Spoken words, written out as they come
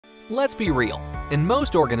Let's be real. In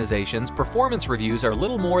most organizations, performance reviews are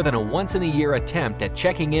little more than a once-in-a-year attempt at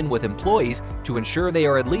checking in with employees to ensure they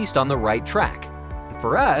are at least on the right track.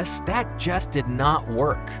 For us, that just did not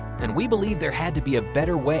work, and we believed there had to be a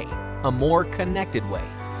better way, a more connected way.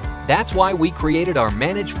 That's why we created our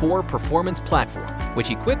Manage for Performance platform, which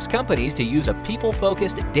equips companies to use a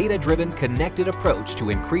people-focused, data-driven, connected approach to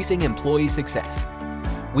increasing employee success.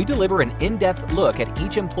 We deliver an in-depth look at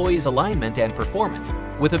each employee's alignment and performance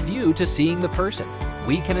with a view to seeing the person.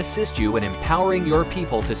 We can assist you in empowering your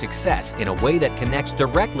people to success in a way that connects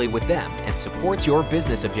directly with them and supports your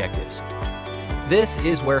business objectives. This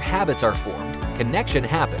is where habits are formed, connection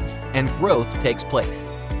happens, and growth takes place.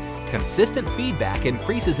 Consistent feedback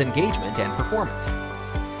increases engagement and performance.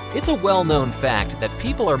 It's a well-known fact that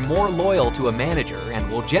people are more loyal to a manager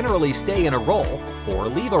and will generally stay in a role or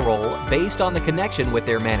leave a role based on the connection with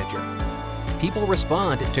their manager. People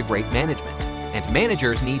respond to great management, and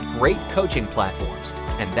managers need great coaching platforms,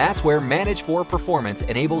 and that's where Manage for Performance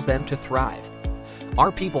enables them to thrive.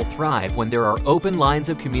 Our people thrive when there are open lines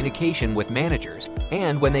of communication with managers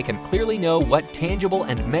and when they can clearly know what tangible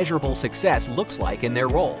and measurable success looks like in their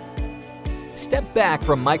role. Step back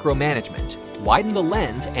from micromanagement, widen the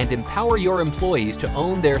lens, and empower your employees to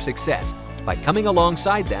own their success by coming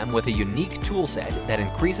alongside them with a unique toolset that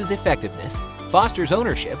increases effectiveness, fosters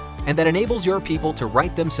ownership, and that enables your people to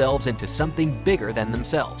write themselves into something bigger than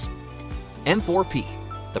themselves. M4P,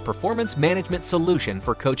 the performance management solution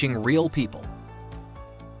for coaching real people.